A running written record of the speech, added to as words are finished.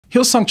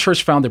Hillsong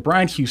Church founder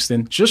Brian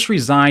Houston just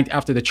resigned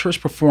after the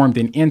church performed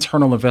an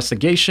internal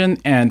investigation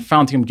and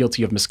found him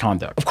guilty of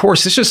misconduct. Of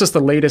course, this is just the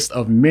latest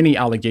of many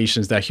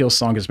allegations that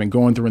Hillsong has been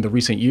going through in the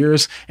recent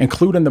years,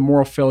 including the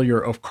moral failure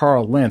of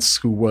Carl Lentz,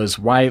 who was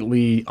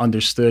widely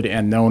understood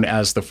and known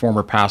as the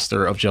former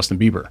pastor of Justin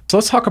Bieber. So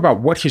let's talk about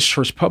what his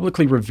church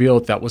publicly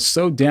revealed that was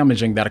so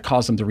damaging that it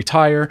caused him to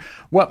retire,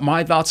 what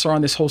my thoughts are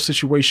on this whole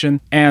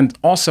situation, and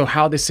also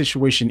how this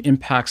situation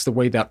impacts the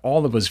way that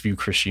all of us view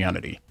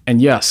Christianity.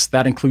 And yes,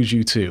 that includes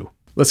you too.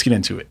 Let's get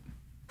into it.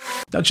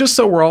 Now, just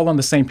so we're all on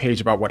the same page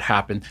about what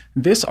happened,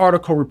 this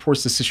article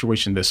reports the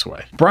situation this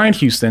way. Brian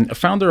Houston, a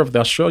founder of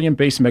the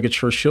Australian-based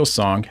megachurch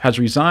Hillsong, has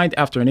resigned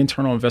after an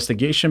internal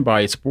investigation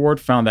by its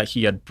board found that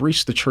he had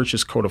breached the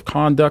church's code of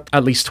conduct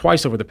at least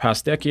twice over the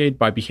past decade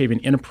by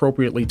behaving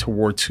inappropriately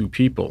toward two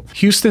people.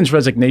 Houston's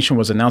resignation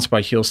was announced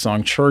by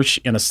Hillsong Church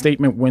in a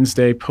statement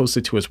Wednesday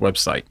posted to his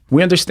website.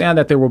 "We understand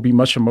that there will be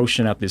much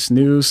emotion at this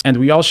news, and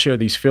we all share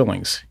these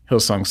feelings,"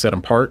 Hillsong said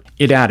in part.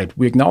 It added,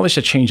 "We acknowledge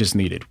that change is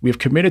needed. We have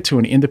committed to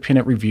an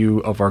independent review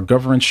of our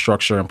governance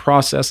structure and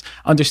process,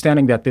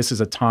 understanding that this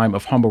is a time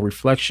of humble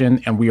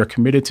reflection, and we are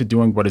committed to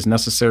doing what is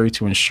necessary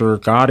to ensure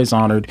God is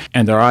honored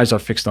and our eyes are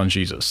fixed on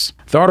Jesus."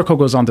 The article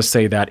goes on to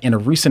say that in a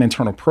recent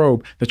internal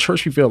probe, the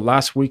church revealed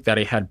last week that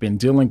it had been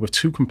dealing with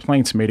two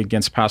complaints made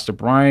against Pastor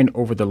Brian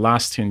over the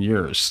last 10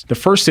 years. The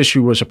first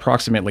issue was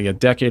approximately a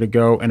decade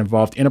ago and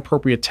involved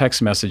inappropriate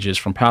text messages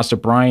from Pastor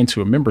Brian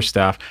to a member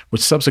staff,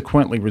 which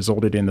subsequently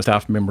resulted in the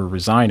staff member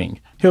resigning.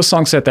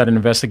 Hillsong said that an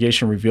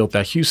investigation revealed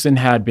that Houston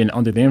had been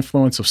under the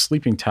influence of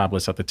sleeping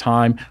tablets at the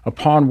time,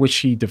 upon which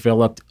he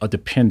developed a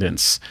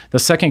dependence. The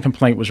second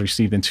complaint was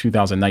received in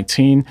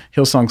 2019.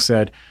 Hillsong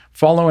said,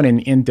 "Following an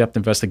in-depth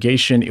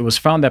investigation, it was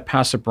found that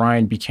Pastor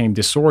Brian became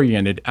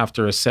disoriented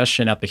after a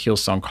session at the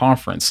Hillsong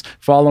conference,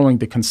 following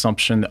the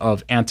consumption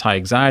of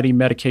anti-anxiety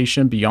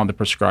medication beyond the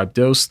prescribed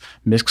dose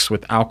mixed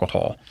with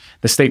alcohol."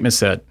 The statement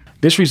said,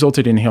 "This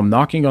resulted in him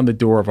knocking on the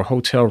door of a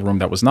hotel room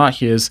that was not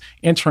his,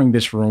 entering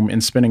this room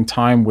and spending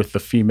time with the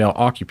female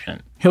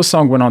occupant."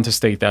 Hillsong went on to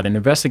state that an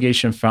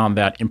investigation found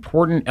that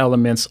important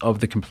elements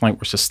of the complaint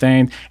were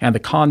sustained and the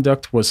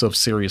conduct was of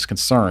serious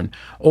concern.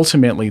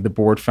 Ultimately, the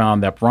board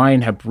found that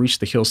Brian had breached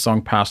the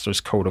Hillsong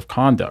pastor's code of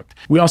conduct.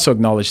 "We also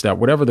acknowledge that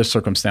whatever the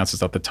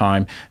circumstances at the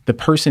time, the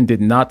person did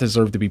not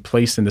deserve to be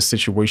placed in the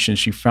situation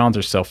she found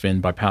herself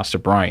in by Pastor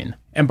Brian."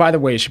 And by the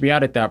way, it should be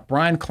added that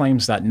Brian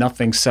claims that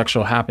nothing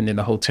sexual happened in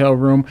the hotel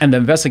room, and the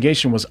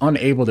investigation was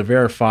unable to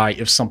verify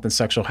if something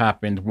sexual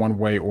happened one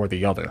way or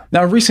the other.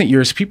 Now, in recent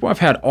years, people have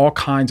had all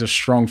kinds of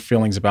strong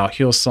feelings about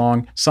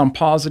Hillsong, some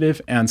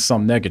positive and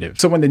some negative.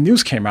 So when the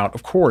news came out,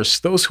 of course,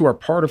 those who are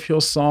part of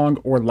Hillsong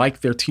or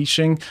like their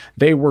teaching,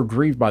 they were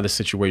grieved by the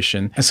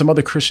situation, and some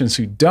other Christians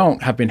who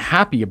don't have been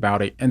happy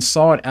about it and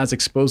saw it as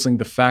exposing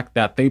the fact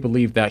that they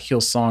believe that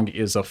Hillsong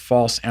is a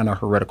false and a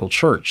heretical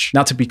church.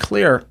 Now, to be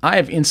clear, I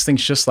have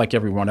instincts just like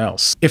everyone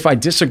else. If I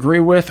disagree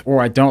with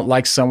or I don't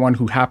like someone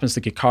who happens to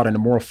get caught in a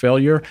moral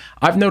failure,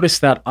 I've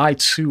noticed that I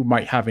too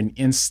might have an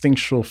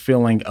instinctual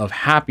feeling of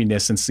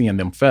happiness in seeing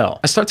them fail.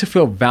 I start to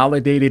feel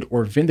validated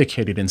or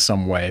vindicated in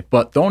some way,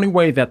 but the only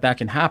way that that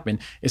can happen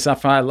is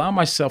if I allow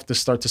myself to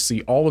start to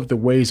see all of the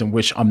ways in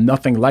which I'm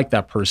nothing like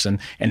that person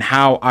and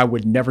how I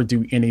would never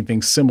do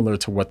anything similar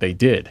to what they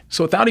did.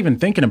 So without even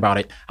thinking about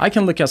it, I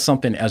can look at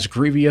something as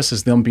grievous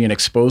as them being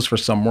exposed for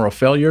some moral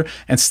failure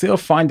and still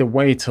find a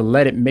way to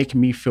let it make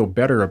me feel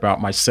better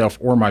about myself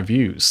or my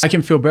views. I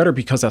can feel better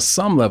because at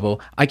some level,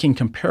 I can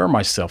compare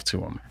myself to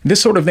them. This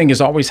sort of thing is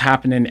always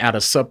happening at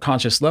a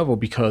subconscious level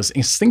because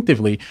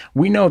instinctively,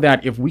 we know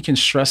that if we can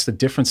stress the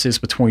differences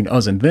between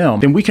us and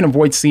them, then we can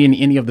avoid seeing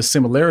any of the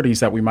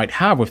similarities that we might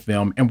have with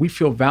them, and we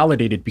feel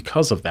validated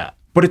because of that.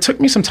 But it took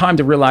me some time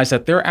to realize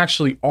that there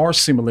actually are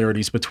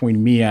similarities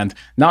between me and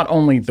not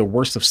only the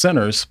worst of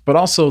sinners, but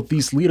also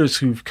these leaders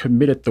who've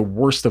committed the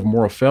worst of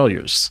moral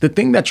failures. The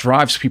thing that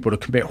drives people to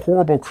commit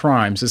horrible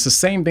crimes is the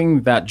same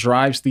thing that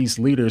drives these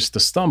leaders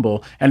to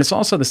stumble, and it's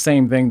also the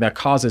same thing that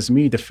causes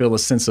me to feel a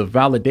sense of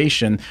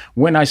validation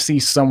when I see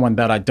someone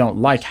that I don't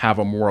like have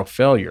a moral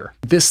failure.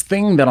 This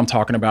thing that I'm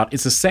talking about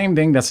is the same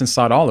thing that's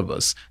inside all of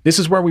us. This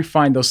is where we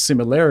find those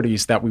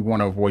similarities that we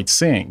want to avoid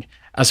seeing.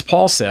 As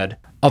Paul said,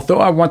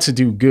 "Although I want to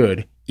do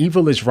good,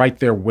 evil is right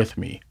there with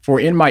me. For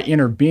in my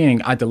inner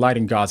being, I delight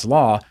in God's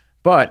law,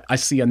 but I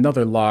see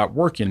another law at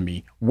work in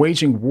me,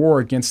 waging war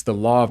against the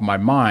law of my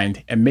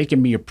mind and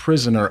making me a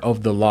prisoner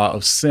of the law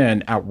of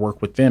sin at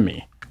work within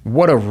me.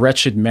 What a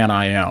wretched man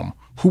I am.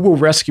 Who will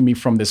rescue me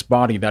from this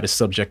body that is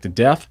subject to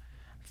death?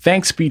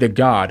 Thanks be to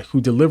God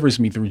who delivers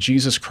me through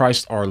Jesus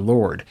Christ our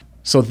Lord.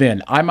 So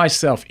then, I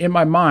myself, in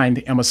my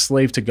mind, am a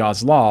slave to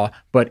God's law,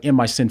 but in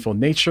my sinful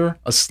nature,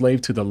 a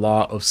slave to the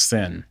law of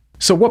sin."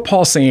 So what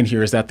Paul's saying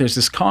here is that there's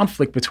this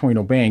conflict between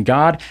obeying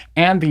God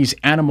and these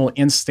animal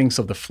instincts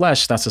of the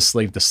flesh that's a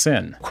slave to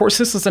sin. Of course,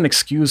 this doesn't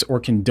excuse or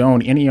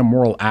condone any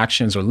immoral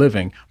actions or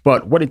living,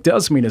 but what it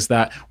does mean is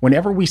that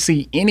whenever we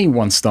see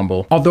anyone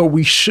stumble, although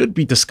we should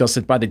be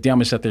disgusted by the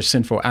damage that their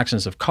sinful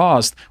actions have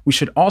caused, we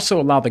should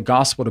also allow the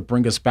gospel to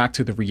bring us back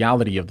to the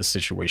reality of the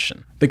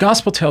situation. The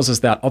gospel tells us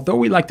that although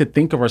we like to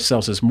think of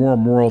ourselves as more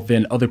moral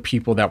than other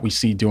people that we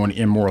see doing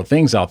immoral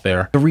things out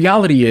there, the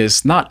reality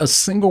is not a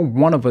single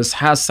one of us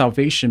has salvation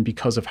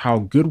because of how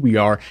good we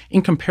are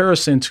in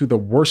comparison to the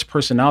worst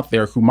person out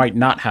there who might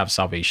not have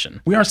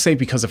salvation. We aren't saved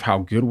because of how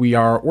good we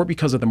are or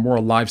because of the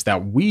moral lives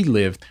that we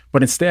lived,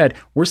 but instead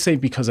we're saved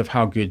because of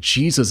how good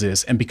Jesus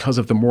is and because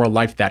of the moral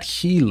life that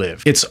he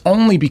lived. It's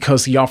only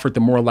because he offered the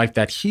moral life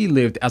that he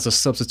lived as a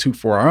substitute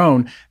for our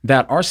own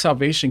that our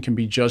salvation can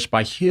be judged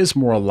by his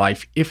moral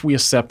life if we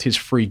accept his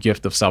free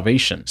gift of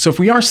salvation. So if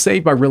we aren't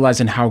saved by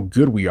realizing how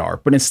good we are,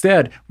 but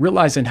instead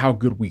realizing how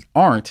good we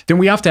aren't, then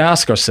we have to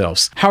ask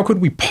ourselves, how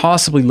could we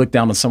possibly look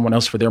down on someone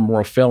else for their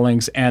moral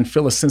failings and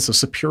feel a sense of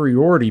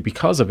superiority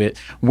because of it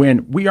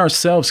when we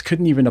ourselves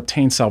couldn't even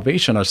obtain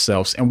salvation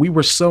ourselves and we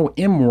were so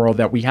immoral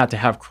that we had to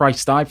have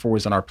Christ die for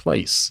us in our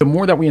place? The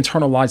more that we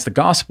internalize the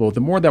gospel,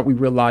 the more that we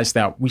realize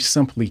that we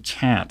simply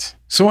can't.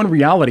 So in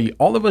reality,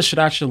 all of us should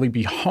actually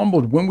be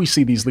humbled when we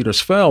see these leaders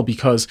fail,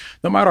 because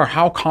no matter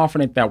how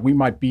confident that we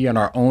might be in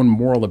our own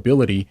moral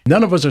ability,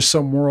 none of us are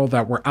so moral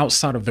that we're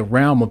outside of the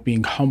realm of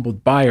being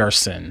humbled by our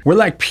sin. We're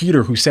like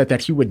Peter, who said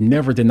that he would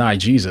never deny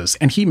Jesus,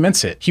 and he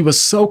meant it. He was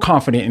so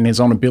confident in his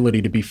own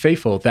ability to be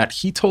faithful that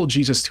he told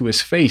Jesus to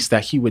his face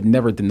that he would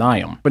never deny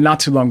him. But not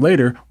too long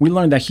later, we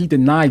learned that he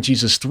denied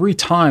Jesus 3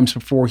 times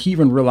before he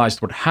even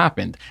realized what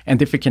happened.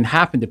 And if it can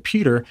happen to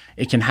Peter,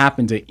 it can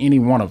happen to any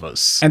one of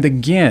us. And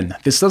again,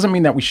 this doesn't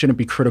mean that we shouldn't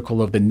be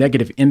critical of the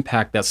negative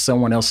impact that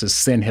someone else's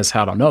sin has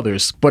had on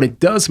others, but it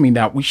does mean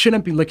that we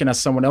shouldn't be looking at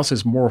someone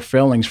else's moral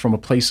failings from a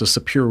place of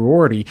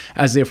superiority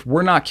as if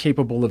we're not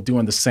capable of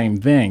doing the same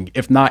thing,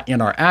 if not in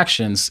our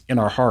actions, in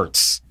our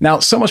hearts. Now,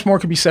 so much more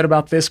could be said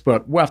about this,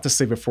 but we'll have to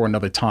save it for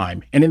another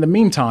time. And in the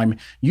meantime,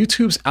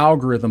 YouTube's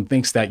algorithm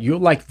thinks that you'll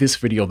like this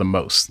video the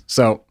most.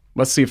 So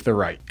let's see if they're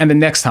right. And the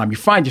next time you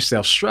find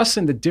yourself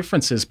stressing the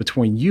differences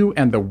between you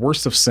and the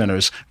worst of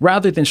sinners,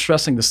 rather than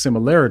stressing the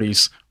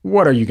similarities,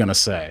 what are you going to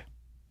say?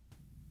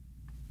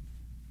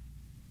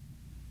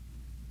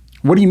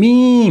 What do you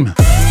mean?